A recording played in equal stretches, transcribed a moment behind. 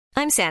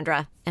I'm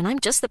Sandra, and I'm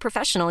just the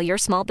professional your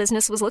small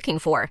business was looking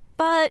for.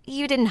 But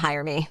you didn't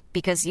hire me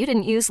because you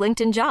didn't use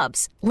LinkedIn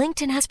Jobs.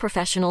 LinkedIn has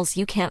professionals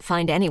you can't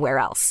find anywhere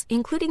else,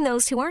 including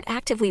those who aren't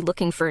actively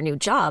looking for a new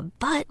job,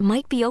 but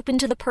might be open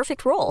to the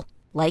perfect role,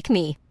 like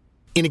me.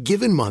 In a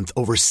given month,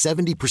 over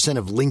 70%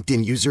 of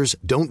LinkedIn users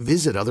don't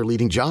visit other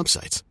leading job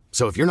sites.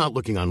 So if you're not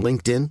looking on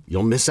LinkedIn,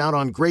 you'll miss out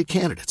on great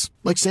candidates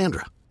like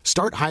Sandra.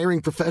 Start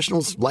hiring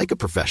professionals like a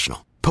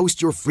professional.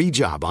 Post your free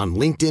job on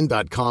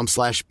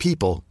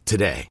linkedin.com/people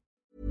today.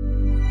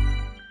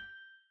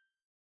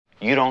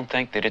 You don't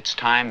think that it's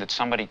time that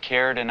somebody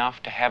cared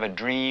enough to have a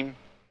dream?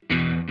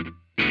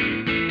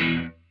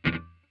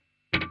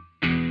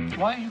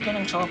 Why are you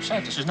getting so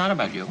upset? This is not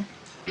about you.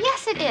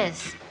 Yes, it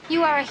is.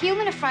 You are a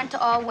human affront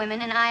to all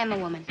women, and I am a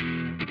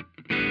woman.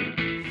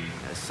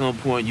 At some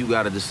point, you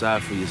gotta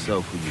decide for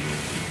yourself who you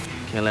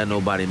are. Can't let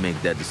nobody make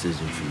that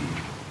decision for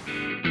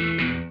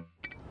you.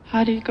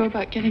 How do you go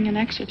about getting an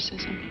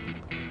exorcism?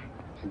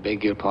 I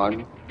beg your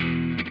pardon?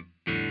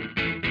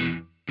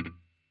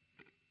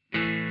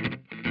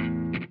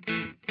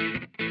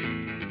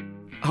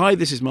 Hi,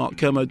 this is Mark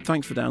Kermode.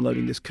 Thanks for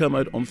downloading this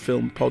Kermode on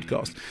Film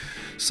podcast.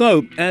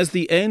 So, as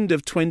the end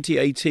of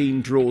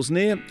 2018 draws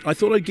near, I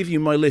thought I'd give you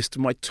my list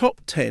of my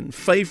top 10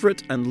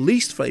 favourite and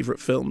least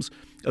favourite films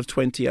of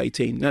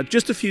 2018. Now,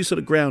 just a few sort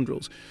of ground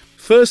rules.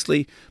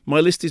 Firstly, my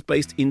list is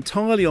based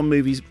entirely on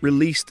movies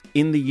released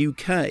in the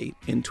UK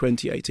in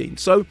 2018.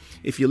 So,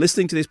 if you're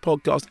listening to this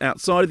podcast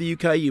outside of the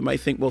UK, you may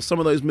think, well, some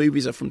of those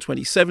movies are from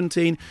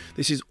 2017.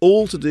 This is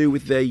all to do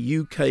with their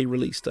UK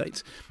release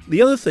dates.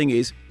 The other thing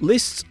is,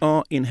 lists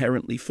are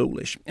inherently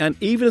foolish. And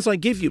even as I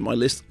give you my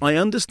list, I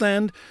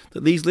understand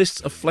that these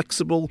lists are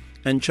flexible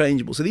and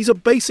changeable. So these are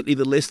basically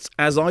the lists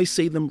as I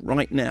see them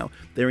right now.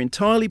 They're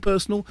entirely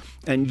personal,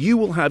 and you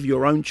will have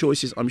your own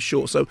choices, I'm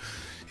sure. So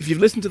if you've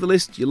listened to the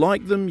list, you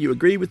like them, you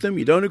agree with them,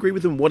 you don't agree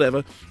with them,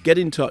 whatever, get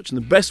in touch. And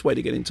the best way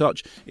to get in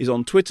touch is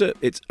on Twitter.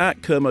 It's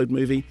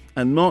 @KermodeMovie,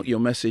 and mark your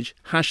message,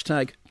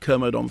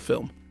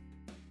 #KermodeOnFilm.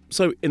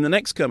 So in the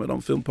next Kermode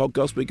on Film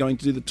podcast, we're going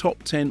to do the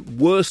top 10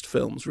 worst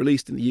films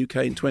released in the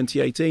UK in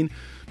 2018.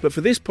 But for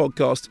this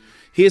podcast,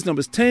 here's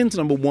numbers 10 to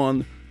number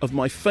 1 of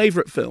my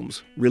favourite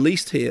films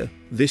released here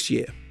this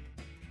year.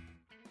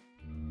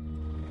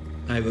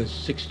 I was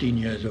 16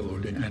 years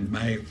old and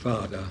my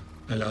father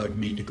allowed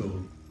me to go.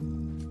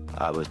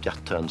 I was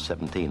just turned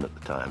 17 at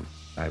the time.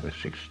 I was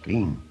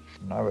 16.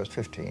 I was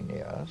 15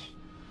 years.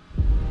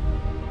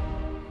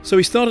 So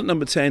we start at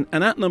number 10,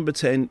 and at number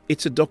 10,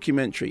 it's a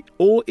documentary.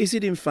 Or is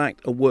it in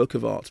fact a work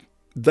of art?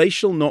 They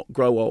Shall Not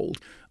Grow Old.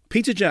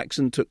 Peter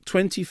Jackson took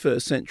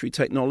 21st century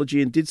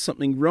technology and did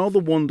something rather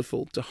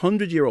wonderful to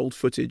 100-year-old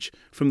footage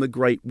from the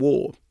Great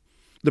War.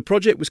 The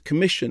project was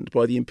commissioned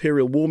by the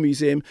Imperial War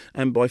Museum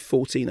and by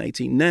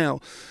 1418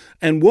 Now.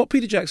 And what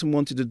Peter Jackson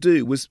wanted to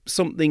do was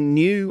something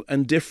new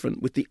and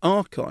different with the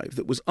archive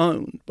that was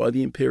owned by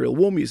the Imperial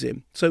War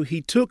Museum. So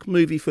he took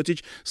movie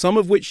footage, some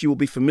of which you will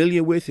be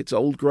familiar with, it's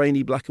old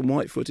grainy black and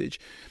white footage,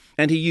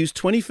 and he used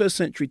 21st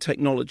century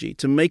technology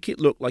to make it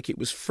look like it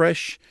was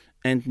fresh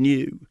and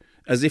new,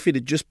 as if it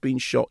had just been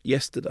shot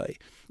yesterday.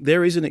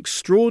 There is an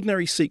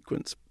extraordinary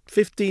sequence,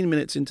 15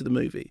 minutes into the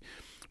movie,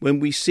 when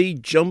we see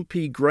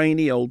jumpy,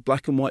 grainy old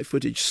black and white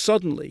footage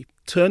suddenly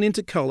turn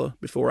into colour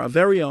before our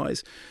very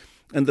eyes,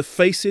 and the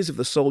faces of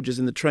the soldiers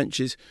in the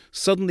trenches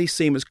suddenly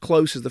seem as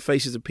close as the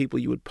faces of people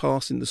you would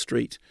pass in the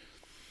street.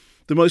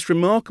 The most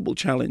remarkable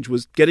challenge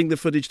was getting the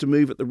footage to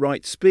move at the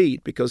right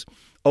speed, because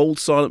old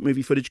silent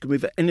movie footage could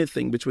move at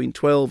anything between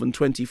 12 and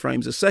 20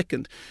 frames a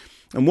second.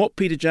 And what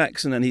Peter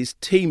Jackson and his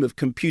team of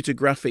computer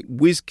graphic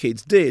whiz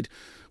kids did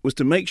was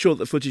to make sure that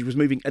the footage was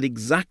moving at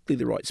exactly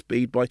the right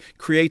speed by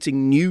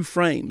creating new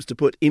frames to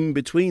put in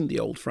between the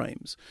old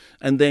frames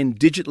and then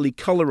digitally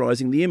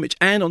colorizing the image.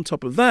 And on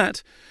top of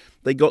that,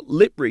 they got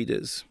lip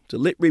readers to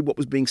lip read what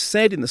was being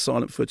said in the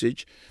silent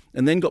footage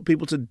and then got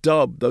people to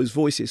dub those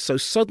voices. So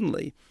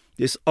suddenly,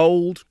 this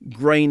old,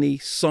 grainy,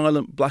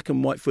 silent black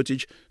and white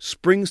footage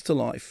springs to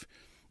life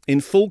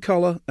in full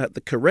color at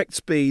the correct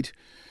speed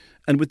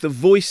and with the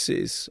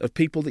voices of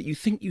people that you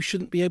think you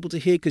shouldn't be able to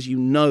hear because you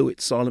know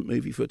it's silent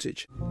movie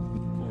footage. All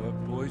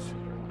right, boys,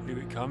 here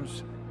it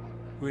comes.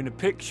 We're in the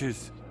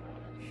pictures.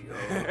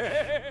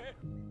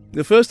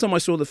 The first time I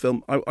saw the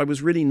film, I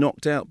was really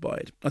knocked out by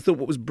it. I thought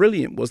what was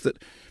brilliant was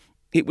that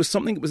it was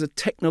something that was a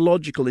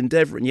technological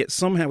endeavour, and yet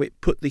somehow it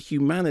put the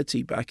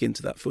humanity back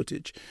into that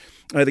footage.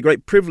 I had the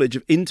great privilege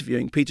of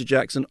interviewing Peter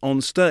Jackson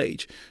on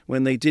stage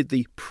when they did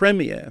the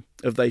premiere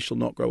of They Shall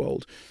Not Grow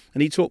Old.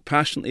 And he talked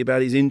passionately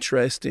about his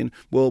interest in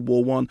World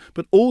War I,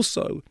 but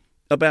also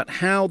about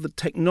how the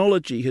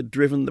technology had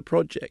driven the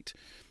project,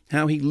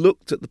 how he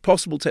looked at the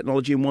possible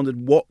technology and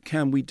wondered, what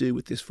can we do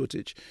with this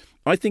footage?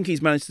 I think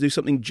he's managed to do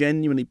something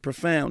genuinely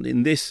profound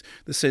in this,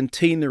 the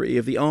centenary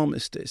of the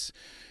armistice.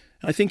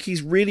 I think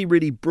he's really,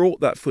 really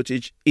brought that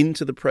footage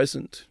into the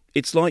present.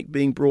 It's like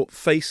being brought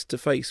face to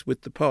face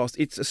with the past.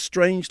 It's a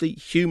strangely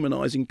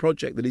humanising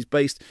project that is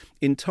based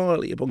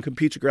entirely upon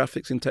computer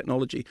graphics and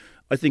technology.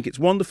 I think it's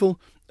wonderful.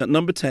 At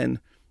number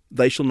 10,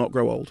 They Shall Not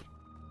Grow Old.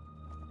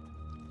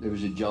 There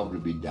was a job to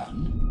be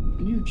done,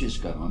 and you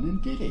just got on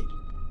and did it.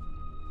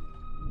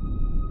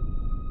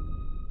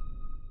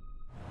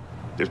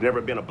 There's never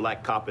been a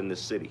black cop in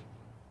this city.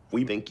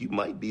 We think you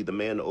might be the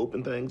man to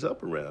open things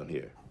up around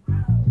here.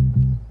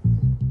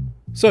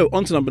 So,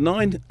 on to number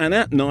 9, and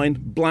at 9,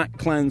 Black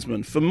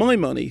Klansman. For my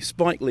money,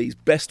 Spike Lee's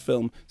best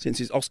film since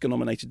his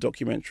Oscar-nominated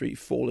documentary,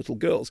 Four Little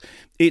Girls.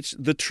 It's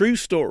the true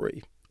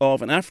story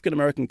of an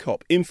African-American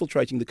cop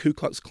infiltrating the Ku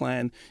Klux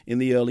Klan in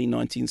the early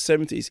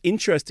 1970s.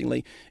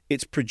 Interestingly,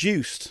 it's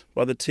produced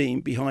by the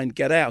team behind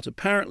Get Out.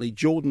 Apparently,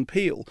 Jordan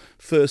Peele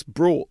first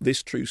brought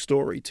this true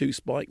story to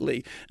Spike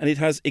Lee, and it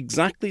has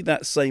exactly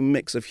that same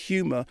mix of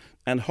humour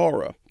and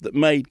horror that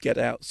made Get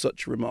Out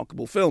such a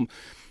remarkable film.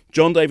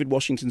 John David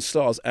Washington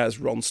stars as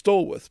Ron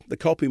Stallworth, the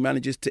cop who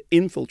manages to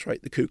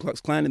infiltrate the Ku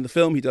Klux Klan. In the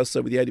film, he does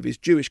so with the aid of his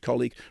Jewish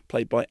colleague,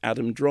 played by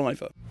Adam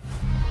Driver.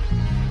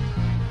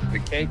 The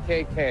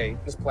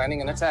KKK is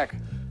planning an attack.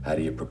 How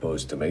do you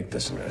propose to make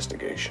this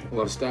investigation?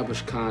 We'll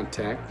establish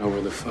contact over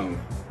the phone.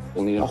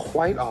 We'll need a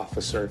white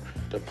officer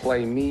to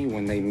play me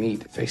when they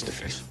meet face to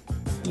face.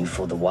 You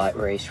for the white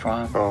race,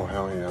 Ron? Oh,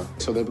 hell yeah.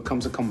 So there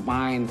becomes a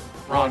combined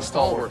Ron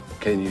Stallworth.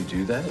 Can you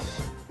do that?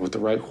 With the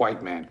right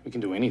white man, we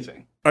can do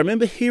anything. I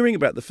remember hearing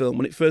about the film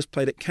when it first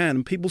played at Cannes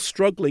and people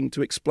struggling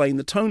to explain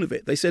the tone of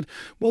it. They said,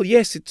 well,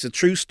 yes, it's a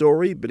true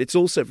story, but it's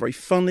also very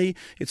funny.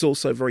 It's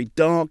also very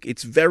dark.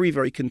 It's very,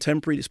 very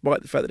contemporary,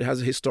 despite the fact that it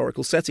has a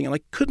historical setting. And I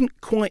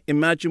couldn't quite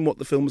imagine what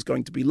the film was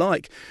going to be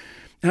like.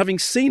 Having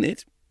seen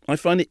it, I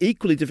find it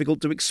equally difficult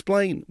to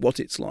explain what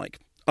it's like,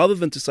 other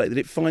than to say that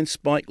it finds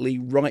Spike Lee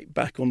right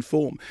back on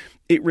form.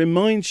 It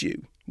reminds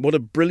you what a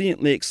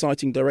brilliantly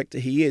exciting director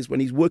he is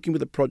when he's working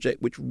with a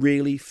project which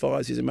really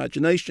fires his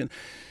imagination.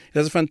 It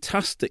has a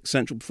fantastic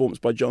central performance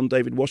by John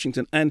David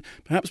Washington, and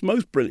perhaps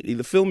most brilliantly,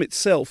 the film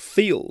itself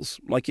feels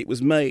like it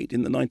was made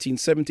in the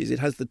 1970s. It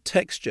has the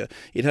texture,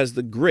 it has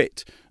the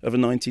grit of a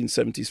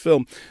 1970s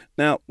film.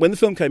 Now, when the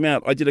film came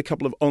out, I did a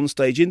couple of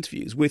on-stage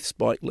interviews with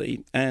Spike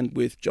Lee and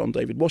with John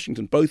David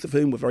Washington, both of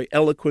whom were very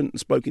eloquent and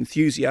spoke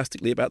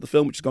enthusiastically about the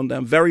film, which has gone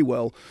down very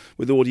well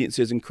with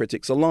audiences and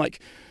critics alike.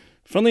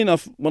 Funnily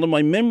enough, one of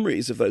my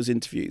memories of those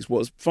interviews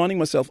was finding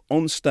myself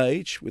on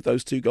stage with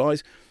those two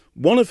guys,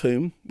 one of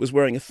whom was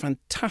wearing a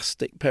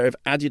fantastic pair of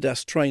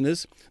Adidas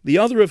trainers, the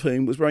other of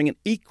whom was wearing an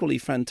equally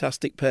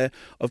fantastic pair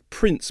of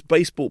Prince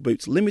baseball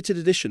boots, limited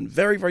edition,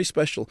 very, very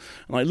special.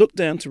 And I looked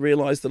down to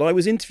realise that I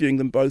was interviewing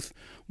them both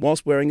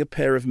whilst wearing a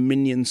pair of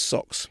Minion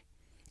socks.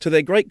 To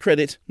their great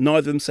credit, neither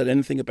of them said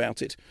anything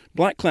about it.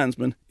 Black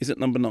Klansman is at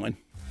number 9.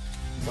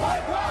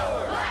 Black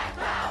power! Black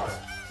power!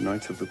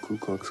 Knights of the Ku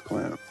Klux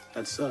Klan.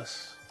 That's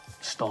us.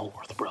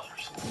 Stallworth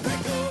Brothers.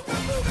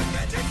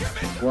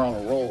 We're on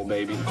a roll,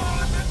 baby.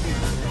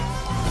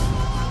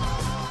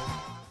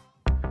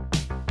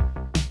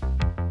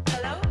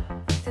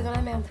 T'es dans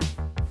la merde.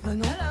 Bah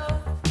non.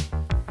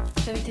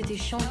 J'avais été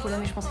chiant pour là,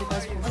 mais je pensais pas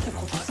à ce qu'on va te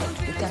proposer.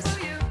 Tu te casses.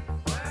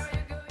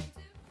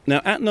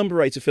 Now, at number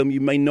 8, a film you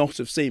may not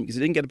have seen because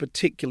it didn't get a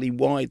particularly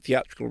wide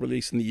theatrical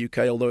release in the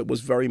UK, although it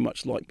was very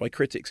much liked by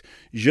critics.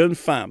 Jeune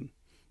Femme,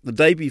 the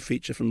debut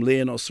feature from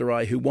Leonor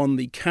Sarai, who won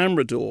the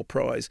Camera d'Or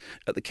Prize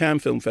at the Cannes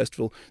Film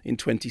Festival in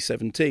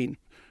 2017.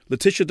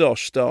 Letitia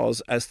Dosh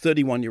stars as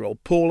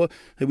 31-year-old Paula,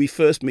 who we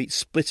first meet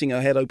splitting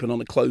her head open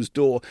on a closed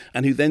door,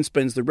 and who then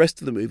spends the rest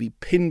of the movie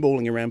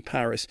pinballing around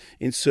Paris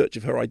in search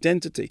of her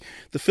identity.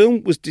 The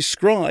film was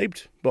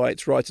described by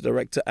its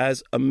writer-director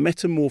as a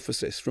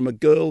metamorphosis from a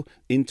girl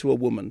into a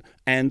woman,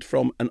 and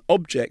from an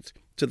object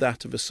to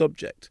that of a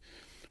subject.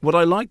 What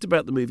I liked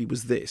about the movie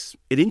was this.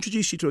 It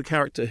introduced you to a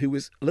character who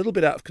was a little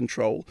bit out of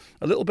control,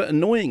 a little bit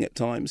annoying at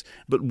times,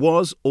 but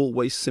was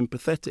always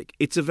sympathetic.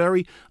 It's a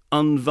very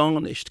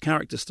unvarnished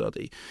character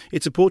study.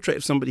 It's a portrait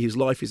of somebody whose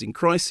life is in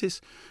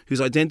crisis, whose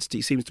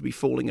identity seems to be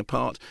falling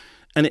apart,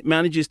 and it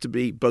manages to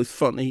be both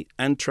funny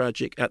and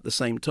tragic at the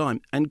same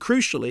time. And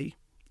crucially,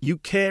 you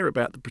care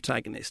about the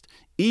protagonist,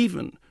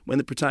 even when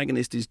the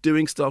protagonist is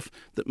doing stuff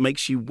that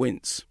makes you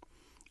wince.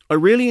 I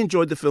really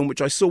enjoyed the film,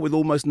 which I saw with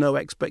almost no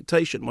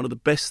expectation. One of the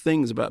best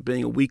things about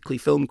being a weekly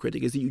film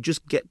critic is that you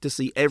just get to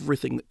see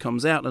everything that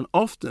comes out, and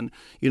often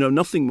you know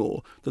nothing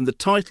more than the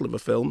title of a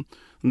film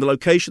and the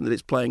location that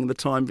it's playing and the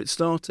time of its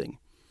starting.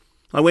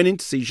 I went in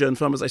to see Jeune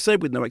Femme, as I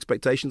said, with no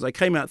expectations. I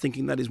came out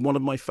thinking that is one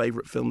of my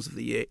favourite films of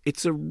the year.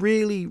 It's a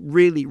really,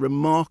 really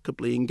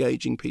remarkably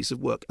engaging piece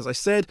of work. As I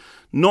said,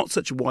 not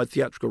such a wide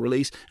theatrical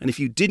release, and if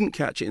you didn't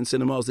catch it in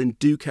cinemas, then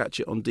do catch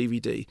it on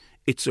DVD.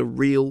 It's a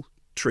real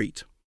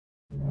treat.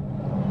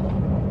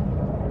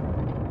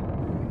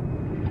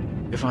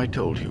 If I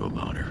told you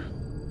about her,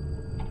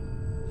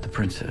 the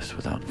princess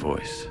without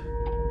voice,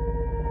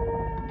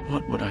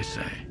 what would I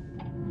say?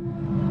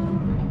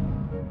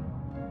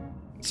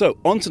 So,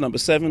 on to number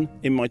 7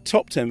 in my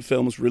top 10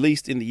 films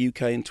released in the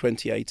UK in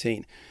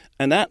 2018.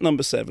 And at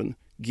number 7,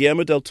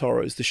 Guillermo del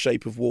Toro's The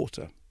Shape of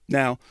Water.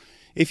 Now,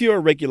 if you're a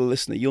regular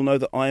listener, you'll know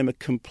that I am a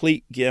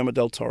complete Guillermo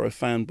del Toro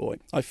fanboy.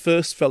 I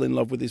first fell in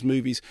love with his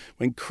movies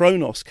when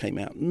Cronos came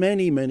out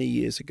many, many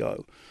years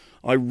ago.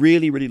 I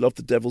really, really loved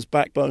The Devil's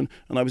Backbone,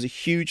 and I was a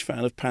huge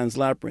fan of Pan's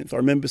Labyrinth. I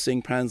remember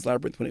seeing Pan's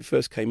Labyrinth when it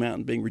first came out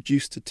and being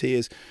reduced to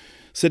tears,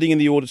 sitting in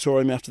the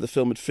auditorium after the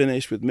film had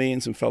finished with me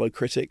and some fellow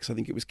critics. I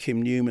think it was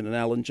Kim Newman and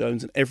Alan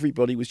Jones, and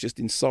everybody was just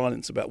in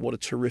silence about what a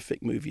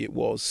terrific movie it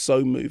was.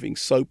 So moving,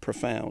 so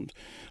profound,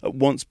 at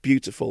once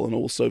beautiful and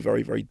also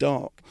very, very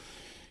dark.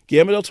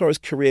 Guillermo del Toro's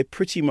career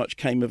pretty much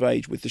came of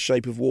age with The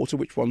Shape of Water,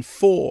 which won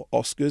 4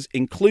 Oscars,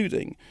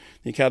 including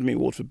the Academy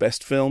Award for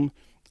Best Film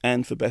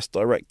and for Best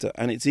Director,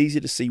 and it's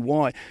easy to see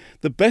why.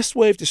 The best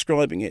way of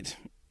describing it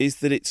is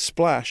that it's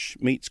Splash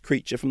meets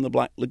Creature from the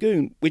Black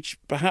Lagoon, which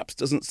perhaps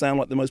doesn't sound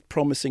like the most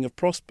promising of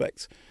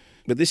prospects.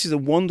 But this is a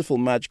wonderful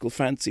magical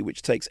fantasy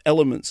which takes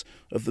elements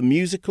of the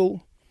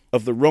musical,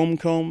 of the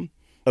rom-com,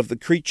 of the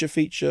creature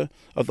feature,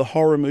 of the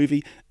horror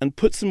movie, and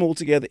puts them all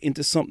together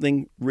into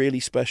something really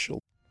special.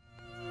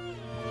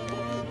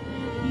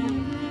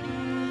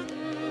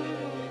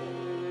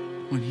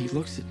 When he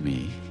looks at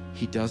me,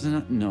 he does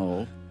not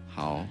know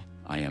how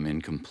I am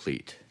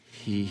incomplete.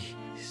 He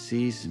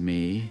sees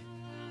me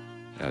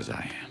as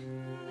I am.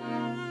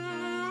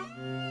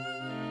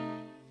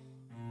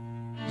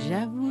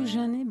 J'avoue,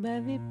 je n'ai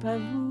bavé pas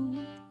vous,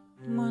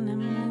 mon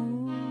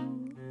amour.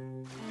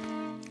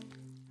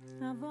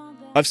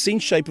 I've seen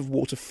Shape of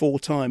Water 4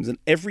 times, and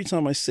every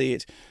time I see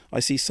it, I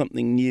see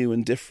something new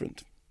and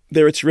different.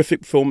 There are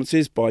terrific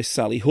performances by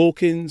Sally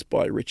Hawkins,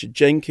 by Richard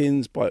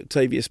Jenkins, by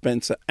Octavia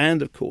Spencer,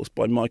 and of course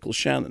by Michael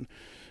Shannon.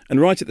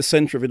 And right at the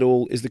centre of it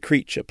all is the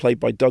creature, played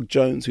by Doug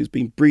Jones, who's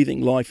been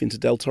breathing life into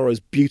Del Toro's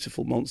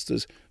beautiful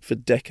monsters for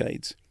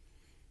decades.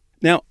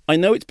 Now, I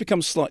know it's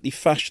become slightly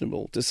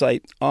fashionable to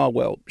say,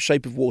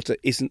 Shape of Water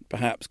isn't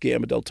perhaps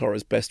Guillermo del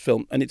Toro's best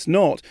film, and it's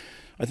not.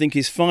 I think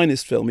his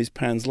finest film is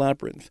Pan's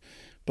Labyrinth.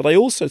 But I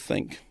also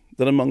think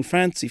that among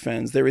fantasy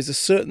fans there is a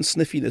certain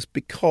sniffiness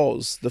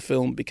because the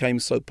film became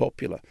so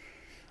popular.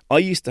 I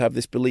used to have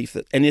this belief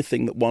that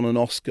anything that won an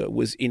Oscar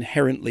was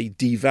inherently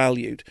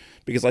devalued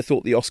because I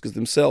thought the Oscars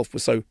themselves were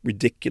so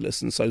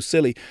ridiculous and so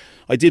silly.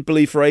 I did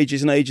believe for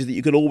ages and ages that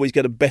you could always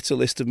get a better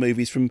list of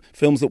movies from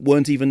films that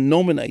weren't even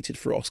nominated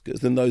for Oscars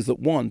than those that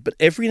won. But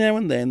every now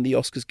and then the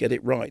Oscars get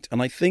it right.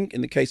 And I think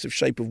in the case of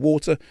Shape of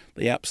Water,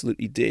 they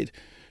absolutely did.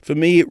 For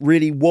me, it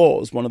really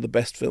was one of the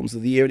best films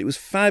of the year, and it was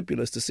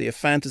fabulous to see a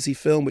fantasy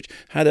film which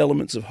had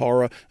elements of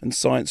horror and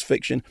science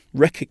fiction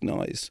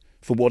recognised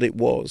for what it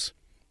was.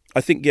 I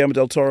think Guillermo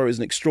del Toro is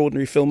an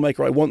extraordinary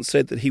filmmaker. I once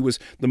said that he was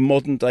the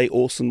modern-day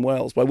Orson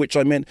Welles, by which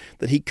I meant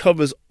that he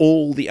covers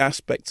all the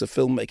aspects of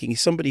filmmaking. He's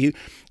somebody who,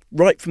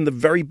 right from the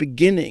very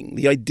beginning,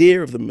 the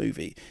idea of the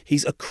movie,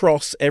 he's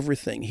across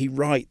everything. He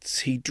writes,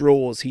 he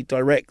draws, he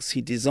directs,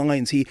 he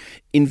designs, he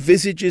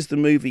envisages the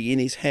movie in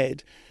his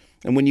head.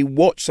 And when you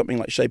watch something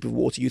like Shape of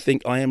Water, you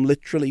think, I am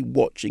literally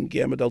watching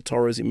Guillermo del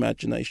Toro's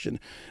imagination.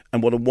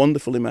 And what a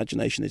wonderful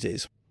imagination it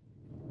is.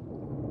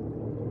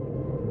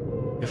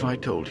 If I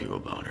told you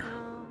about her,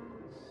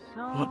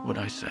 what would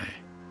I say?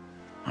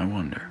 I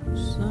wonder.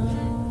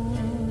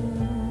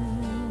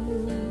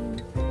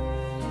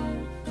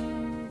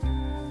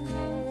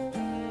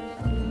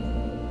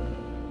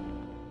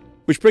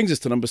 Which brings us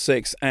to number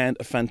 6, and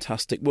A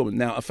Fantastic Woman.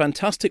 Now, A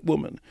Fantastic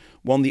Woman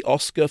won the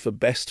Oscar for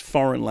Best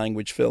Foreign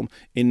Language Film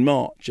in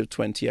March of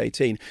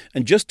 2018.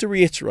 And just to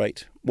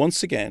reiterate,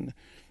 once again,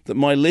 that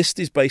my list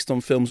is based on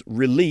films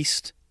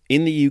released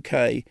in the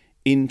UK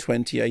in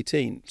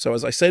 2018. So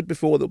as I said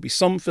before, there'll be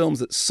some films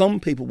that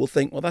some people will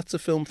think, well, that's a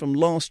film from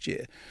last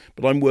year.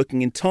 But I'm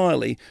working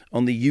entirely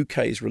on the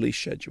UK's release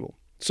schedule.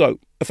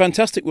 So, A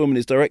Fantastic Woman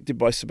is directed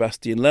by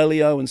Sebastian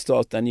Lelio and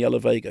stars Daniela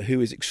Vega,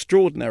 who is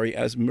extraordinary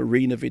as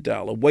Marina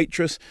Vidal, a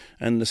waitress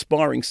and an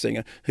aspiring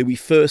singer who we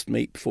first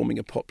meet performing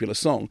a popular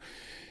song.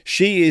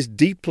 She is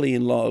deeply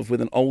in love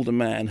with an older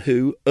man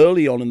who,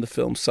 early on in the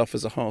film,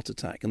 suffers a heart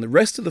attack. And the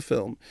rest of the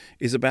film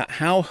is about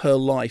how her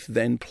life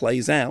then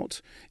plays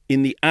out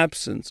in the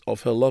absence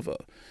of her lover,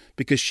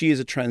 because she is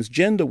a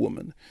transgender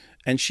woman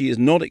and she is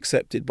not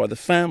accepted by the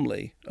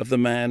family of the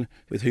man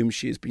with whom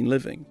she has been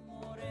living.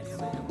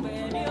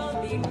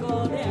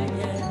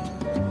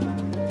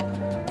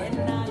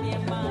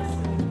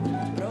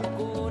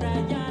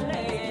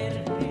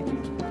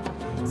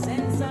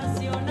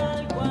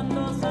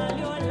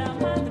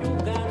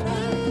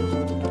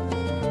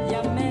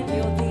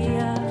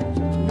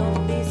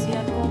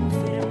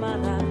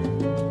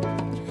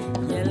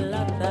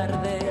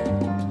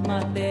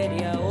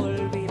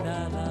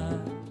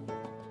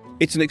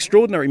 It's an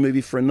extraordinary movie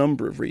for a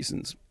number of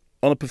reasons.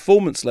 On a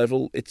performance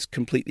level, it's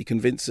completely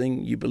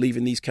convincing. You believe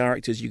in these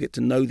characters, you get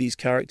to know these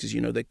characters,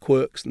 you know their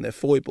quirks and their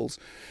foibles.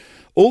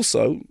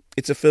 Also,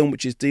 it's a film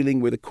which is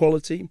dealing with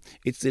equality,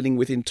 it's dealing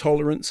with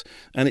intolerance,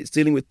 and it's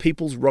dealing with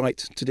people's right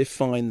to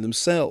define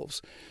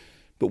themselves.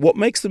 But what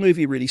makes the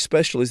movie really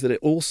special is that it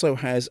also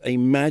has a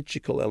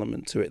magical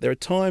element to it. There are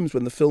times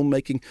when the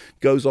filmmaking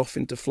goes off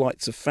into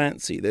flights of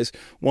fancy. There's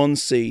one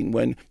scene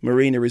when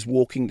Marina is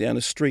walking down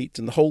a street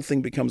and the whole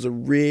thing becomes a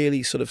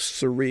really sort of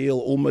surreal,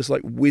 almost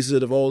like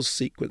Wizard of Oz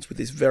sequence with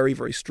this very,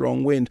 very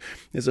strong wind.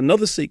 There's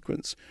another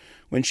sequence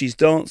when she's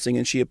dancing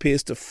and she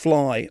appears to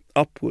fly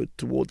upward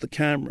toward the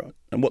camera.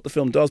 And what the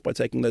film does by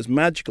taking those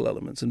magical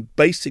elements and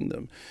basing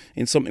them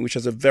in something which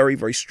has a very,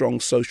 very strong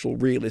social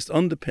realist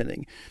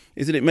underpinning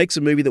is that it makes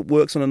a movie that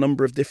works on a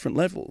number of different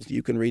levels.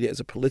 You can read it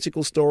as a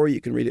political story, you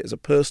can read it as a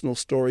personal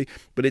story,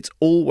 but it's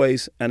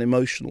always an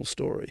emotional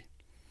story.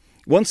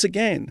 Once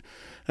again,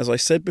 as I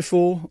said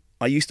before,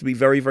 I used to be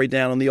very, very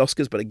down on the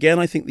Oscars, but again,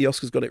 I think the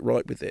Oscars got it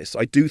right with this.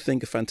 I do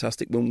think A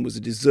Fantastic Woman was a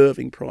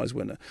deserving prize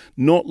winner,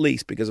 not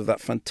least because of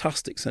that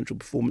fantastic central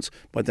performance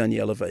by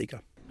Daniela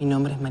Vega. Mi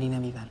nombre es Marina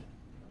Vidal.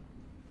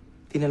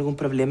 ¿Tiene algún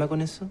problema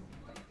con eso?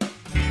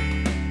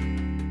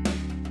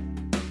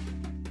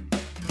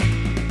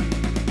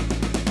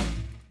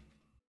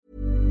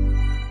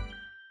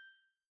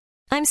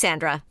 I'm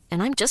Sandra,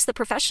 and I'm just the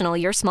professional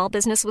your small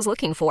business was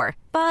looking for.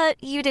 But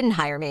you didn't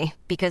hire me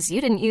because you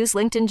didn't use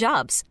LinkedIn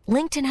Jobs.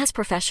 LinkedIn has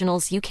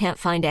professionals you can't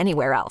find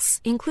anywhere else,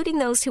 including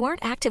those who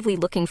aren't actively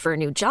looking for a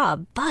new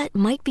job, but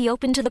might be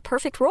open to the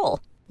perfect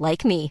role,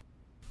 like me.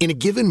 In a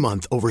given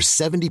month, over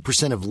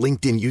 70% of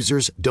LinkedIn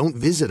users don't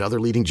visit other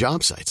leading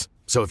job sites.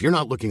 So if you're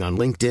not looking on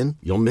LinkedIn,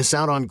 you'll miss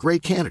out on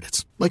great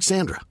candidates like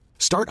Sandra.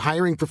 Start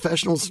hiring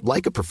professionals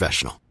like a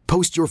professional.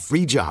 Post your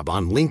free job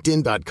on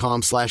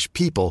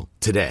linkedin.com/people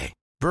today.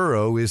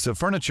 Burrow is a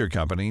furniture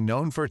company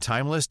known for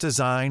timeless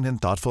design and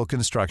thoughtful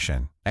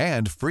construction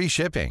and free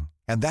shipping,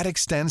 and that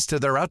extends to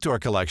their outdoor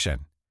collection.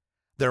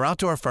 Their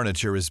outdoor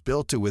furniture is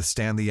built to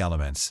withstand the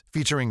elements,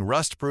 featuring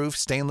rust-proof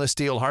stainless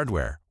steel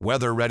hardware,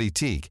 weather-ready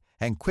teak,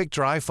 and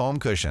quick-dry foam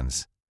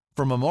cushions.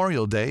 For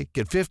Memorial Day,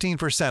 get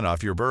 15%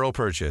 off your Burrow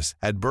purchase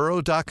at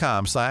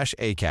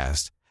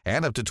burrow.com/acast,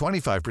 and up to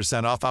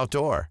 25% off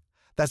outdoor.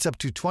 That's up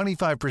to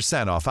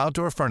 25% off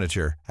outdoor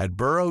furniture at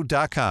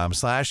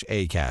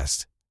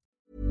burrow.com/acast.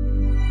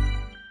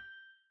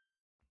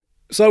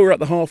 So we're at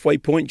the halfway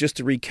point. Just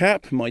to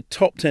recap, my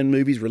top 10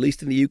 movies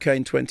released in the UK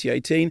in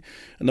 2018.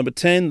 At number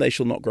 10, They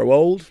Shall Not Grow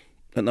Old.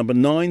 At number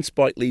 9,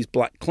 Spike Lee's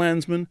Black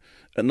Klansman.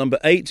 At number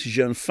 8,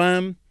 Jeune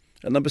Femme.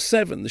 At number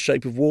 7, The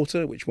Shape of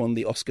Water, which won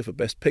the Oscar for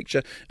Best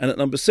Picture. And at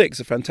number 6,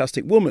 A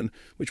Fantastic Woman,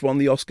 which won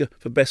the Oscar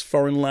for Best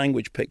Foreign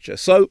Language Picture.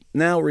 So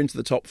now we're into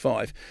the top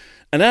 5.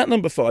 And at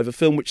number 5, a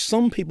film which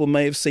some people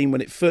may have seen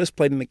when it first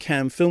played in the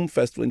Cannes Film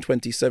Festival in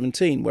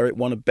 2017, where it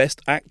won a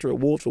Best Actor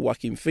award for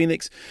Joaquin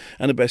Phoenix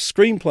and a Best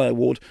Screenplay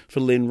award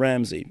for Lynn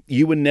Ramsey.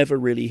 You Were Never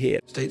Really Here.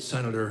 State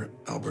Senator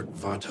Albert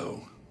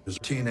Vato. His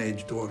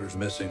teenage daughter's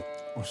missing.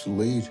 What's the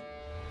lead?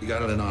 He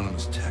got an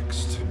anonymous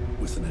text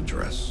with an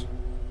address.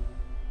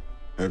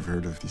 I've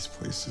heard of these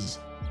places.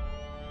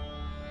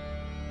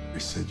 They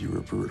said you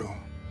were brutal.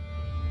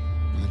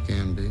 I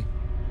can be.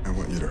 I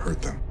want you to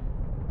hurt them.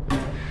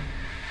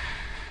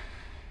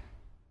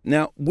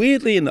 Now,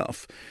 weirdly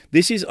enough,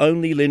 this is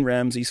only Lynn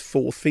Ramsey's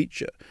 4th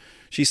feature.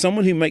 She's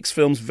someone who makes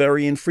films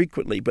very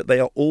infrequently, but they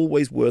are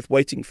always worth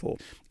waiting for.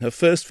 Her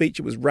first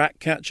feature was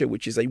Ratcatcher,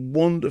 which is a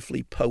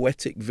wonderfully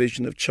poetic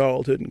vision of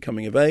childhood and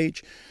coming of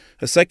age.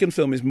 Her second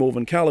film is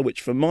Morven Caller,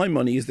 which for my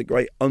money is the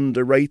great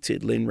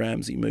underrated Lynn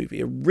Ramsey movie.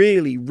 A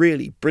really,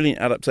 really brilliant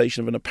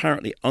adaptation of an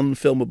apparently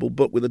unfilmable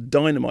book with a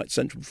dynamite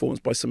central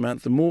performance by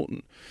Samantha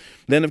Morton.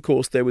 Then, of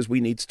course, there was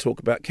We Need to Talk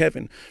About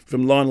Kevin,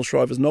 from Lionel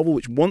Shriver's novel,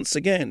 which once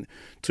again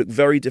took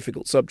very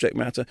difficult subject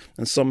matter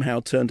and somehow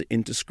turned it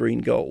into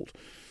screen gold.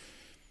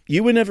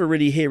 You Were Never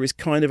Really Here is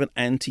kind of an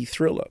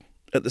anti-thriller.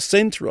 At the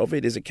centre of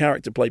it is a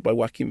character played by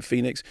Joaquin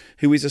Phoenix,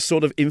 who is a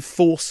sort of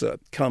enforcer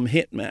come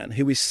hitman,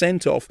 who is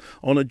sent off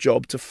on a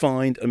job to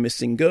find a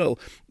missing girl.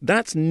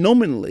 That's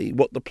nominally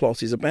what the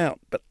plot is about,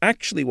 but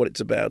actually what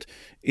it's about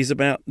is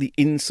about the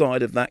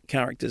inside of that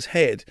character's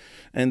head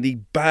and the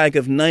bag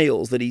of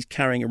nails that he's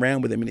carrying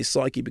around with him in his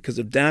psyche because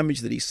of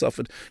damage that he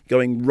suffered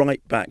going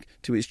right back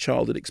to his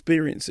childhood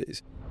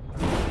experiences.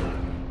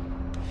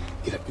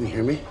 Get up, can you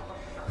hear me?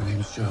 My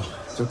name's Joe.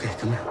 It's okay,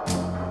 come here.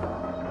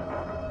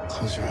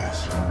 Close your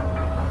eyes.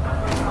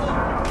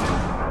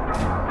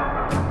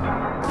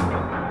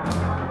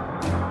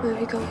 Where are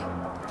we going?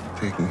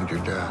 Taking you to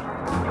your dad.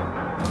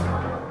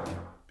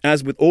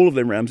 As with all of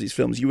Lynn Ramsey's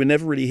films, You Were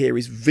Never Really Here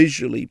is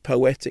visually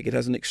poetic. It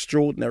has an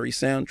extraordinary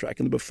soundtrack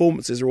and the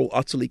performances are all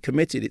utterly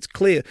committed. It's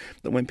clear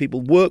that when people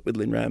work with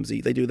Lynn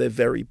Ramsey, they do their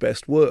very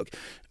best work.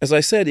 As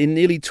I said, in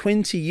nearly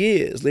 20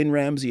 years, Lynn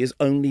Ramsey has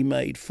only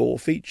made 4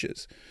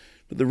 features.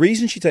 But the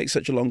reason she takes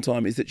such a long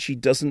time is that she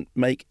doesn't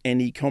make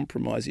any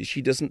compromises.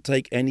 She doesn't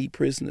take any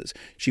prisoners.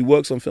 She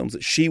works on films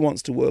that she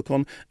wants to work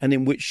on and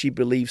in which she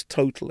believes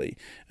totally.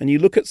 And you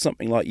look at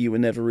something like You Were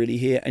Never Really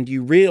Here and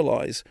you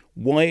realise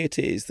why it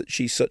is that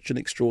she's such an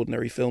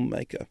extraordinary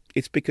filmmaker.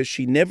 It's because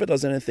she never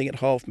does anything at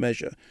half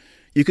measure.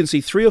 You can see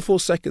 3 or 4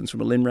 seconds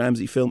from a Lynn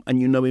Ramsey film and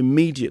you know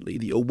immediately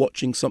that you're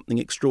watching something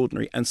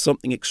extraordinary, and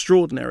something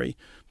extraordinary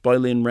by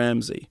Lynn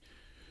Ramsey.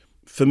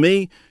 For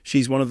me,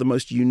 she's one of the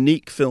most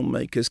unique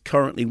filmmakers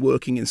currently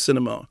working in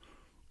cinema,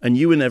 and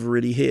You Were Never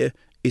Really Here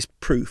is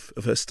proof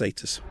of her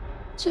status.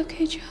 It's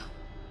okay, Joe.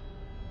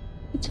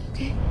 It's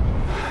okay.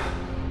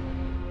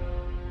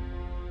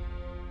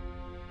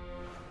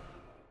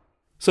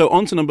 So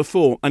on to number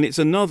 4, and it's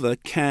another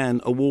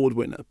Cannes Award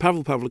winner,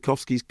 Pavel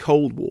Pawlikowski's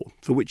Cold War,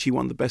 for which he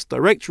won the Best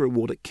Director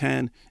Award at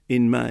Cannes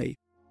in May.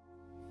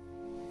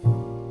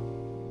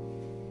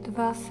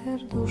 Dwa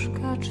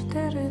serduszka,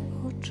 4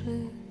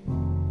 oczy.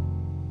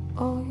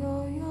 Oj,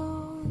 oj,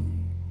 oj.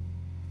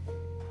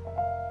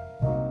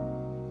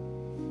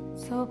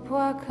 Co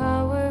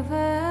płakały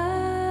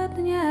we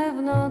dnie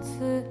w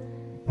nocy.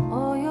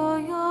 Oj,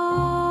 oj, oj.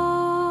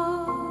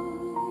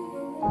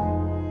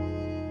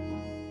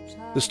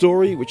 The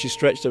story, which is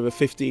stretched over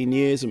 15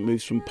 years and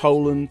moves from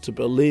Poland to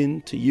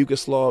Berlin to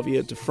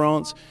Yugoslavia to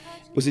France,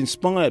 was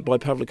inspired by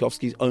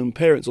Pawlikowski's own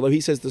parents, although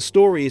he says the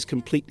story is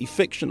completely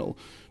fictional,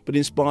 but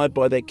inspired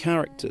by their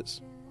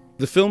characters.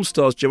 The film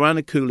stars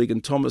Joanna Kulig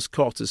and Thomas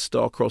Kott as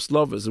star-crossed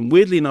lovers, and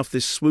weirdly enough,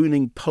 this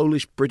swooning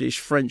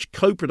Polish-British-French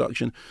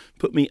co-production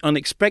put me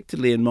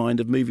unexpectedly in mind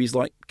of movies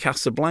like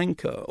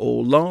Casablanca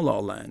or La La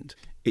Land.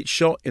 It's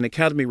shot in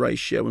Academy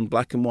ratio and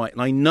black and white,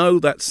 and I know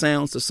that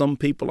sounds to some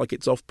people like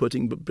it's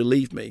off-putting, but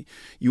believe me,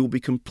 you will be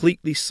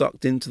completely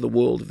sucked into the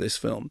world of this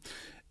film.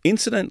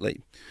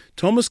 Incidentally,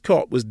 Thomas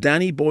Kott was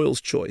Danny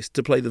Boyle's choice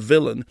to play the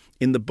villain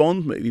in the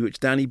Bond movie which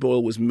Danny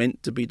Boyle was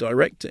meant to be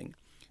directing.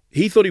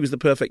 He thought he was the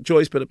perfect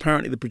choice, but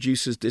apparently the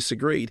producers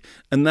disagreed,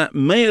 and that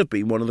may have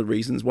been one of the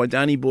reasons why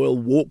Danny Boyle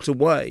walked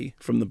away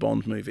from the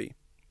Bond movie.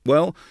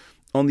 Well,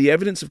 on the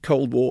evidence of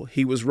Cold War,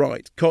 he was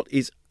right. Kott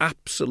is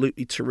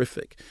absolutely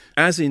terrific,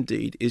 as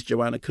indeed is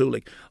Joanna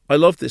Kulig. I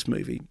loved this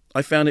movie.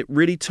 I found it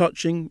really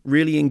touching,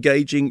 really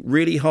engaging,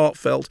 really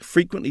heartfelt,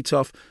 frequently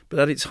tough, but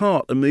at its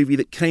heart, a movie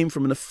that came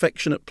from an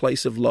affectionate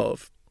place of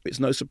love. It's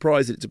no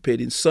surprise that it's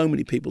appeared in so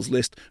many people's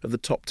list of the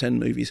top 10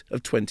 movies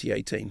of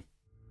 2018.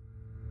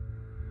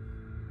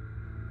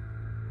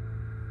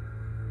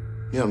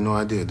 You have no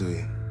idea, do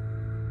you?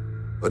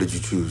 Or did you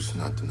choose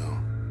not to know?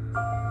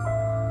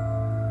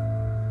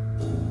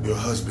 Your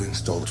husband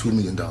stole $2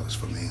 million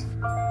from me.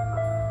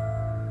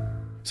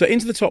 So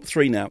into the top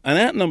 3 now. And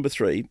at number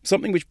 3,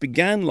 something which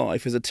began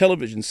life as a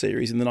television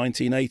series in the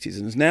 1980s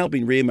and has now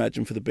been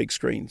reimagined for the big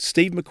screen,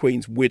 Steve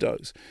McQueen's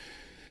Widows.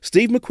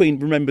 Steve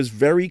McQueen remembers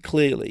very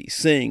clearly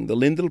seeing the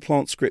Linda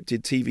LaPlante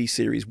scripted TV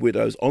series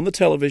Widows on the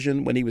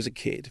television when he was a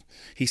kid.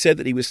 He said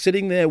that he was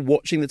sitting there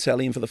watching the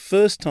telly, and for the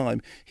first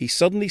time he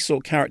suddenly saw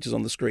characters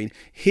on the screen,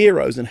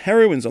 heroes and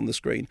heroines on the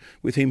screen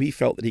with whom he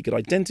felt that he could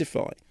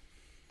identify.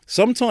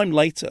 Sometime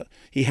later,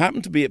 he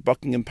happened to be at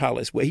Buckingham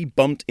Palace where he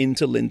bumped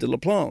into Linda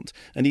LaPlante,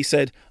 and he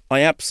said,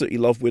 "I absolutely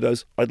love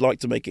Widows. I'd like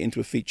to make it into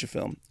a feature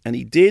film." And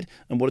he did,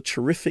 and what a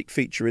terrific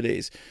feature it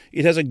is.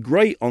 It has a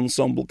great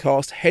ensemble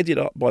cast headed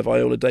up by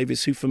Viola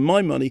Davis, who for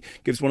my money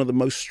gives one of the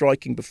most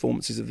striking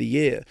performances of the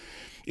year.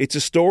 It's a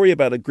story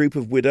about a group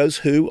of widows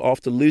who,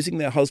 after losing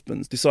their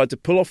husbands, decide to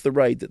pull off the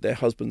raid that their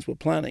husbands were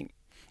planning.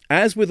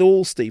 As with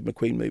all Steve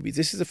McQueen movies,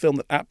 this is a film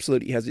that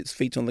absolutely has its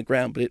feet on the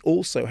ground, but it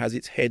also has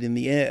its head in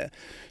the air.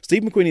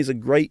 Steve McQueen is a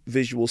great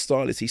visual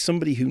stylist. He's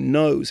somebody who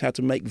knows how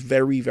to make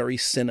very, very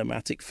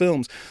cinematic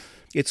films.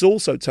 It's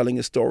also telling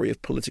a story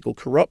of political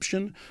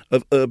corruption,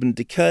 of urban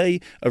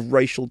decay, of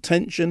racial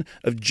tension,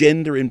 of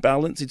gender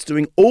imbalance. It's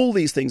doing all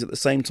these things at the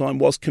same time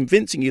whilst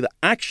convincing you that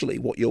actually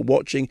what you're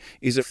watching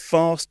is a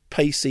fast,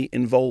 pacey,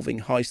 involving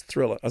heist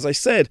thriller. As I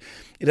said,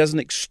 it has an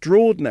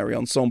extraordinary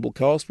ensemble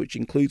cast, which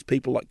includes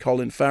people like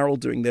Colin Farrell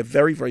doing their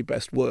very, very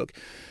best work.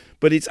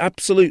 But it's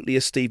absolutely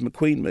a Steve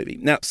McQueen movie.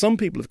 Now, some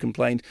people have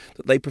complained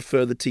that they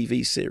prefer the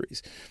TV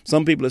series.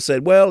 Some people have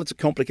said, well, it's a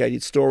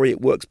complicated story.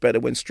 It works better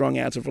when strung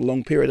out over a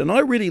long period. And I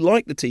really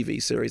like the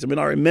TV series. I mean,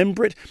 I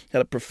remember it,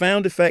 had a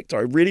profound effect.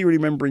 I really, really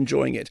remember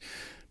enjoying it.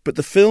 But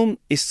the film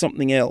is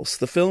something else.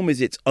 The film is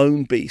its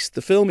own beast.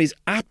 The film is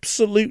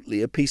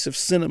absolutely a piece of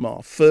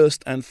cinema,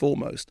 first and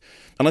foremost.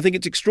 And I think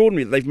it's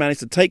extraordinary that they've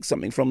managed to take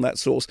something from that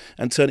source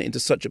and turn it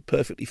into such a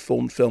perfectly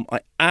formed film.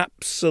 I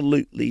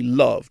absolutely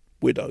love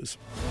Widows.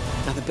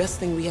 Now, the best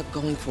thing we have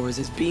going for us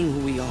is being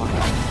who we are.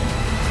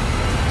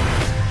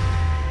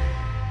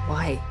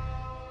 Why?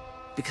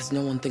 Because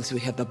no one thinks we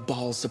have the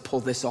balls to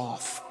pull this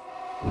off.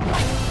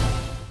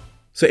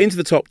 So into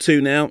the top 2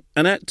 now,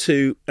 and at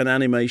 2, an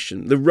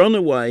animation. The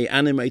runaway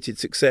animated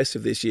success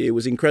of this year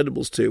was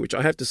Incredibles 2, which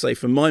I have to say,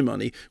 for my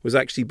money, was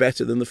actually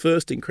better than the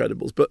first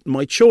Incredibles. But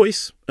my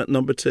choice at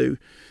number 2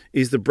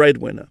 is The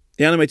Breadwinner,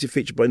 the animated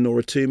feature by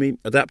Nora Twomey,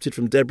 adapted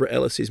from Deborah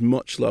Ellis's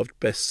much-loved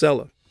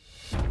bestseller.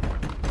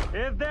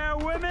 If there are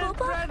women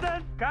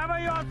present, cover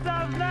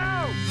yourselves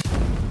now!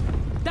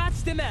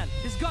 That's the man.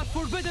 He's got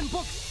forbidden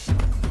books.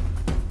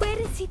 Where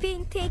is he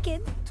being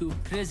taken? To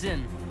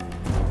prison.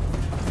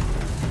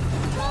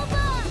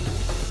 Papa!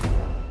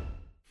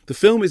 The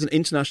film is an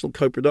international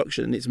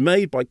co-production, and it's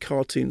made by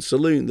Cartoon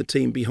Saloon, the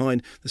team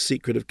behind The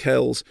Secret of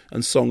Kells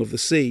and Song of the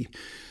Sea.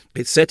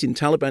 It's set in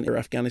Taliban-era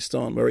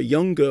Afghanistan, where a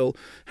young girl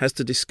has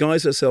to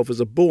disguise herself as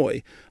a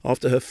boy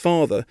after her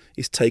father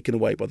is taken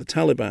away by the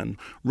Taliban.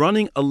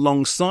 Running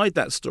alongside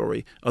that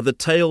story are the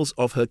tales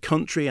of her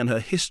country and her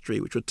history,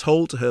 which were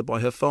told to her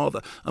by her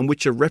father, and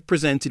which are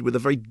represented with a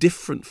very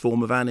different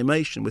form of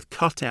animation, with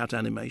cutout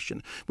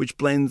animation, which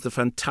blends the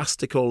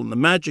fantastical and the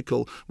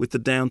magical with the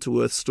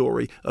down-to-earth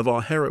story of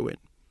our heroine.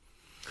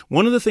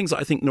 One of the things that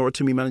I think Nora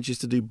Twomey manages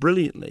to do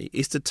brilliantly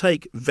is to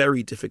take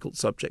very difficult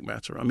subject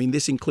matter. I mean,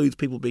 this includes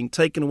people being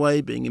taken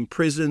away, being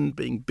imprisoned,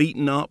 being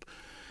beaten up,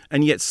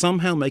 and yet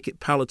somehow make it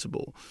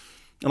palatable.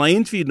 And I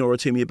interviewed Nora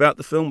Twomey about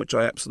the film, which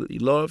I absolutely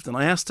loved, and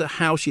I asked her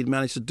how she had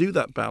managed to do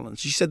that balance.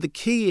 She said the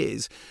key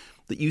is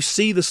that you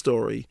see the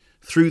story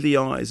through the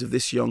eyes of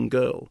this young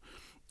girl.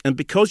 And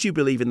because you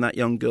believe in that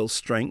young girl's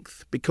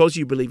strength, because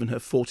you believe in her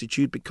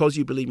fortitude, because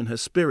you believe in her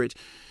spirit,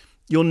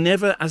 you're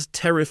never as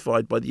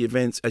terrified by the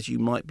events as you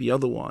might be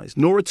otherwise.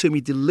 Nora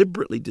Twomey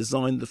deliberately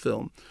designed the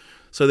film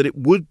so that it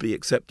would be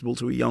acceptable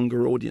to a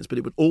younger audience, but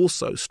it would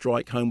also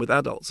strike home with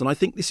adults. And I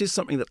think this is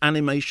something that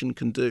animation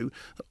can do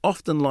that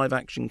often live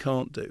action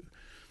can't do.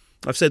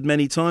 I've said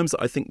many times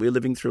that I think we're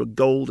living through a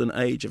golden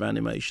age of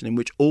animation in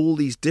which all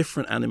these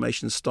different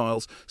animation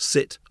styles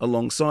sit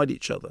alongside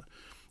each other.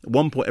 At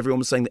one point, everyone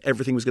was saying that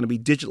everything was going to be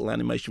digital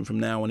animation from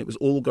now on. It was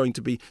all going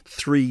to be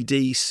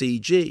 3D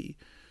CG.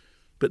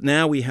 But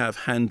now we have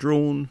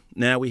hand-drawn,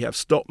 now we have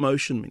stop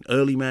motion. I mean,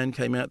 Early Man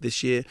came out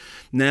this year.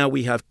 Now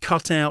we have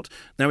cutout.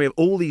 Now we have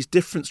all these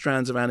different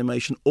strands of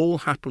animation all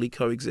happily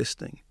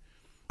coexisting.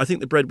 I think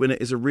The Breadwinner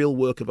is a real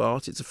work of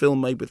art. It's a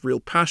film made with real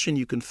passion.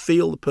 You can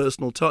feel the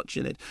personal touch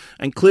in it.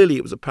 And clearly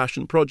it was a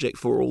passion project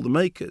for all the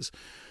makers.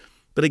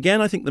 But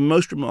again, I think the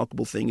most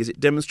remarkable thing is it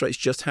demonstrates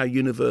just how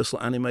universal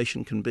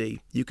animation can be.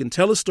 You can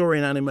tell a story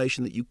in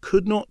animation that you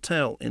could not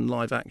tell in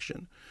live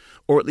action,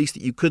 or at least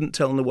that you couldn't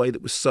tell in a way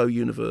that was so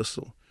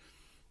universal.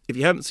 If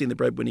you haven't seen The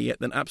Breadwinner yet,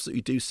 then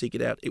absolutely do seek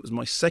it out. It was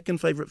my second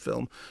favourite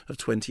film of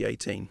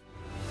 2018.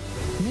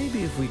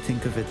 Maybe if we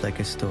think of it like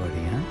a story,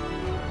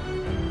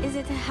 huh? Is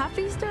it a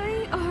happy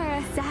story or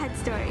a sad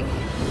story?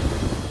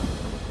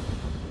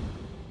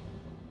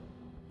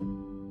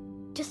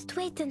 Just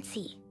wait and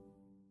see.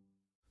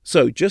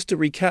 So, just to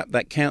recap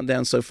that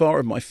countdown so far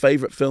of my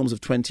favourite films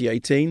of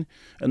 2018,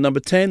 at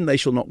number 10, They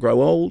Shall Not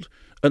Grow Old.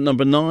 At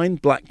number 9,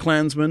 Black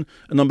Klansman.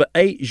 At number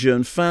 8,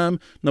 Jeune Femme.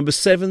 Number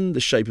 7,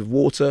 The Shape of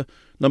Water.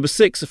 Number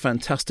 6, A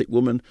Fantastic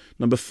Woman.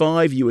 Number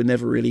 5, You Were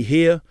Never Really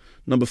Here.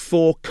 Number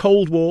 4,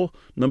 Cold War.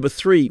 Number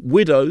 3,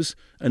 Widows.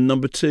 And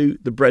number 2,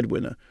 The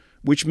Breadwinner.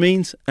 Which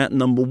means at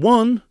number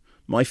 1,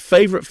 my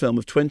favourite film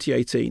of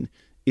 2018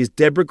 is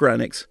Deborah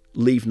Granik's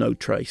Leave No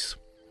Trace.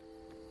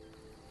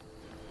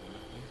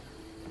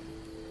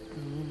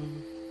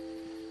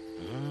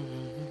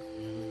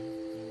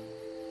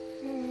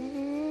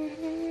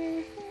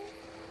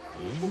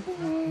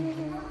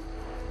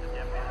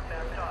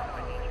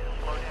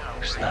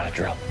 It's not a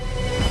drill.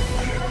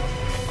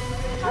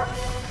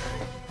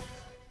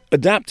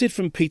 Adapted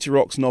from Peter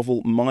Rock's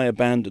novel My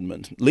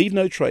Abandonment, Leave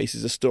No Trace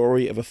is a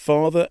story of a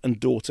father and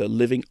daughter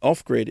living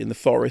off-grid in the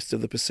forests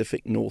of the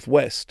Pacific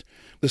Northwest.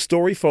 The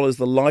story follows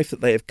the life that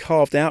they have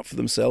carved out for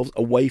themselves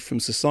away from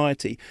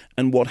society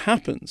and what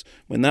happens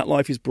when that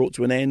life is brought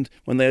to an end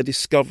when they are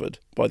discovered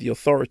by the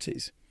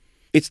authorities.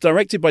 It's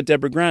directed by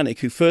Deborah Granik,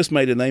 who first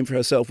made a name for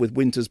herself with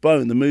Winter's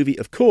Bone, the movie,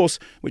 of course,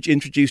 which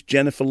introduced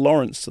Jennifer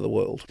Lawrence to the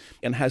world,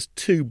 and has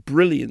two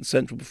brilliant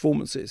central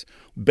performances.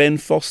 Ben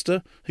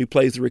Foster, who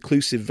plays the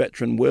reclusive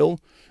veteran Will,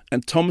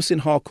 and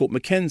Thomasin Harcourt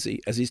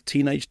Mackenzie as his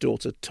teenage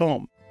daughter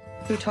Tom.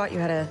 Who taught you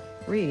how to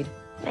read?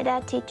 My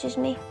dad teaches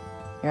me.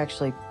 You're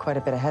actually quite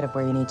a bit ahead of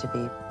where you need to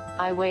be.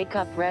 I wake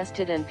up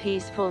rested and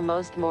peaceful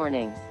most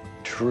mornings.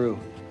 True.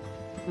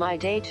 My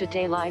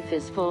day-to-day life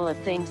is full of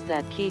things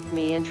that keep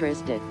me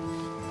interested.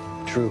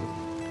 True.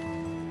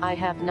 I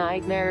have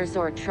nightmares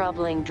or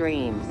troubling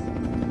dreams.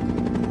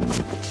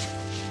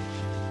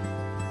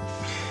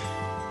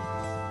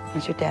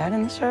 Was your dad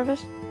in the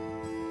service?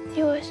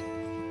 He was.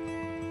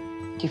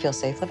 Do you feel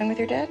safe living with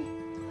your dad?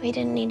 We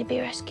didn't need to be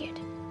rescued.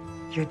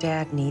 Your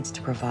dad needs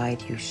to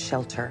provide you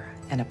shelter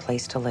and a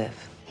place to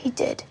live. He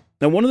did.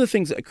 Now, one of the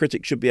things that a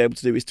critic should be able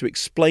to do is to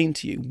explain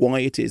to you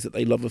why it is that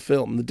they love a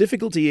film. The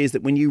difficulty is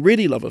that when you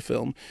really love a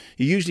film,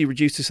 you're usually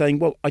reduced to saying,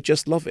 well, I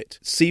just love it.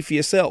 See for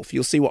yourself.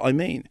 You'll see what I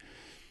mean.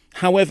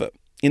 However,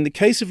 in the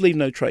case of Leave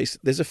No Trace,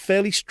 there's a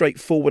fairly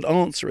straightforward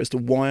answer as to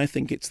why I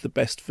think it's the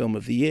best film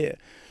of the year.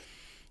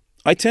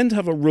 I tend to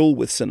have a rule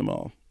with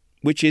cinema,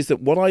 which is that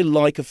what I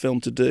like a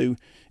film to do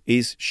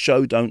is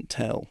show, don't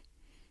tell.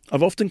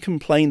 I've often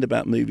complained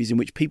about movies in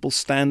which people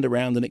stand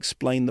around and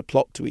explain the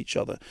plot to each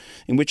other,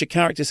 in which a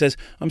character says,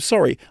 I'm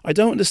sorry, I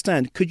don't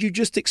understand, could you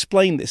just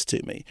explain this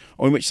to me?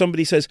 Or in which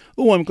somebody says,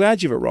 oh, I'm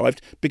glad you've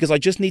arrived because I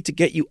just need to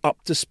get you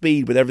up to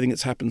speed with everything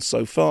that's happened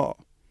so far.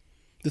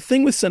 The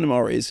thing with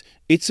cinema is,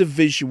 it's a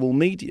visual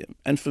medium,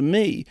 and for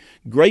me,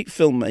 great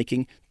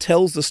filmmaking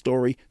tells the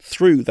story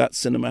through that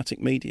cinematic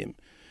medium.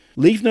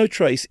 Leave No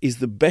Trace is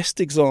the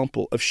best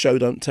example of show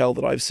don't tell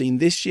that I've seen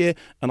this year,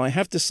 and I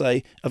have to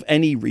say, of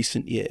any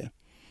recent year.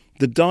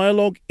 The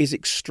dialogue is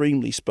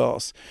extremely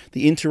sparse.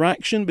 The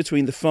interaction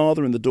between the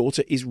father and the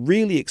daughter is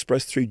really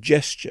expressed through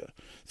gesture,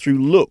 through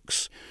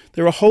looks.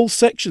 There are whole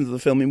sections of the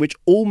film in which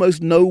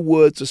almost no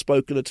words are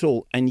spoken at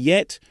all, and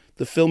yet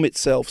the film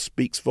itself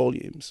speaks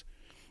volumes.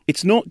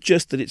 It's not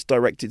just that it's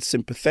directed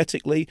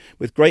sympathetically,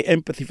 with great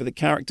empathy for the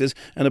characters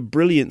and a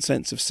brilliant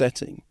sense of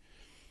setting.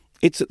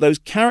 It's that those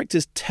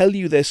characters tell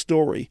you their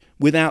story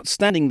without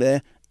standing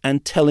there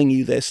and telling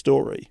you their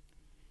story.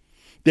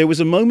 There was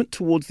a moment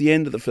towards the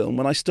end of the film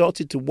when I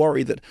started to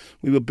worry that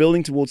we were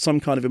building towards some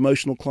kind of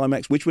emotional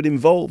climax which would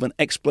involve an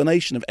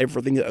explanation of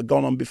everything that had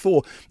gone on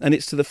before, and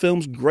it's to the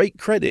film's great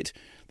credit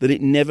that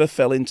it never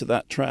fell into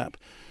that trap.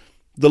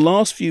 The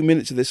last few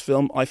minutes of this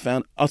film I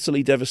found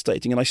utterly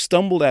devastating, and I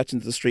stumbled out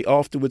into the street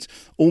afterwards,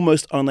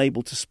 almost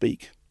unable to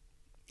speak.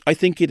 I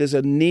think it is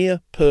a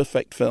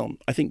near-perfect film.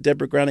 I think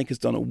Deborah Granick has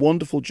done a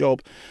wonderful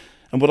job,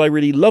 and what I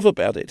really love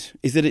about it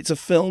is that it's a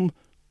film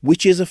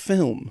which is a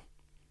film.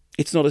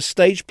 It's not a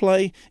stage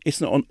play,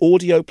 it's not an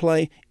audio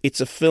play, it's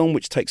a film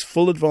which takes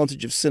full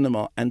advantage of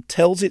cinema and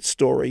tells its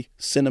story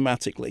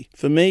cinematically.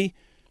 For me,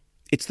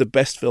 it's the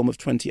best film of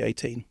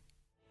 2018.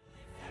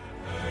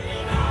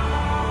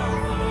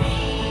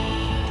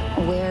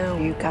 Where are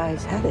you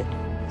guys headed?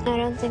 I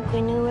don't think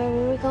we knew where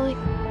we were going.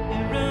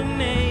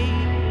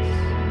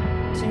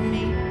 To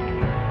me.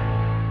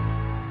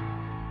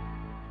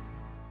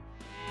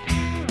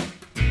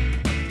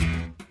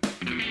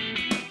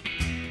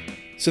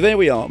 So there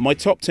we are, my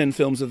top 10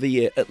 films of the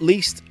year, at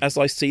least as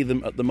I see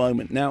them at the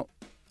moment. Now,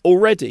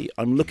 already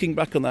I'm looking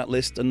back on that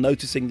list and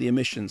noticing the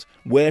omissions.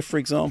 Where, for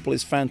example,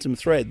 is Phantom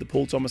Thread, the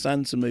Paul Thomas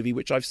Anderson movie,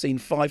 which I've seen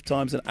 5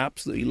 times and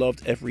absolutely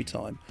loved every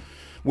time?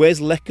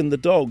 Where's Lek and the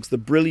Dogs, the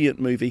brilliant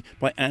movie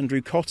by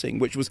Andrew Cotting,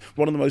 which was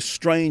one of the most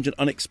strange and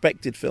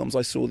unexpected films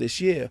I saw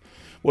this year?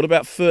 What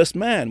about First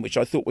Man, which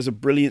I thought was a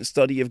brilliant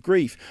study of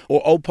grief?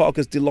 Or Old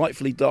Parker's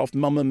delightfully daft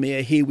Mamma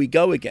Mia, Here We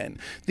Go Again?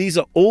 These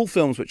are all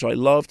films which I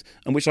loved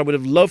and which I would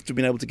have loved to have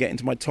been able to get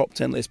into my top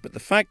 10 list. But the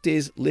fact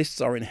is,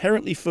 lists are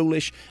inherently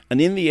foolish,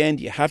 and in the end,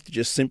 you have to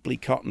just simply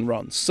cut and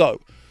run.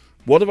 So,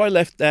 what have I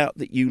left out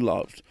that you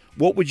loved?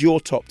 What would your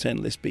top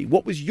 10 list be?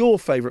 What was your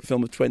favourite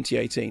film of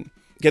 2018?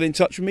 Get in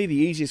touch with me. The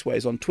easiest way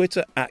is on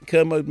Twitter at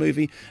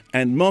KermodeMovie,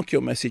 and mark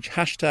your message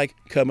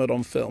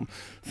 #KermodeOnFilm.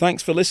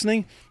 Thanks for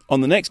listening. On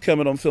the next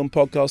Kermode on Film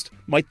podcast,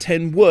 my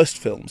 10 worst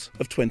films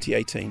of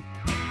 2018.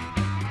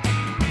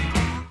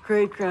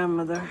 Great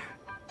grandmother.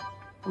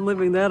 I'm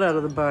leaving that out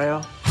of the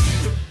bio.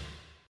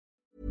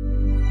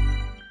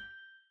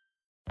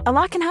 A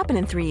lot can happen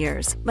in 3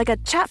 years, like a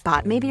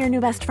chatbot may be your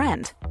new best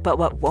friend. But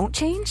what won't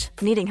change?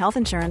 Needing health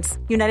insurance.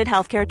 United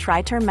Healthcare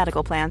Tri-Term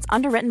Medical Plans,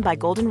 underwritten by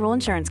Golden Rule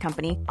Insurance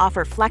Company,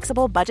 offer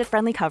flexible,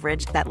 budget-friendly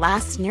coverage that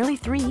lasts nearly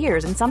 3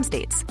 years in some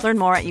states. Learn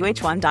more at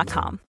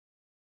UH1.com.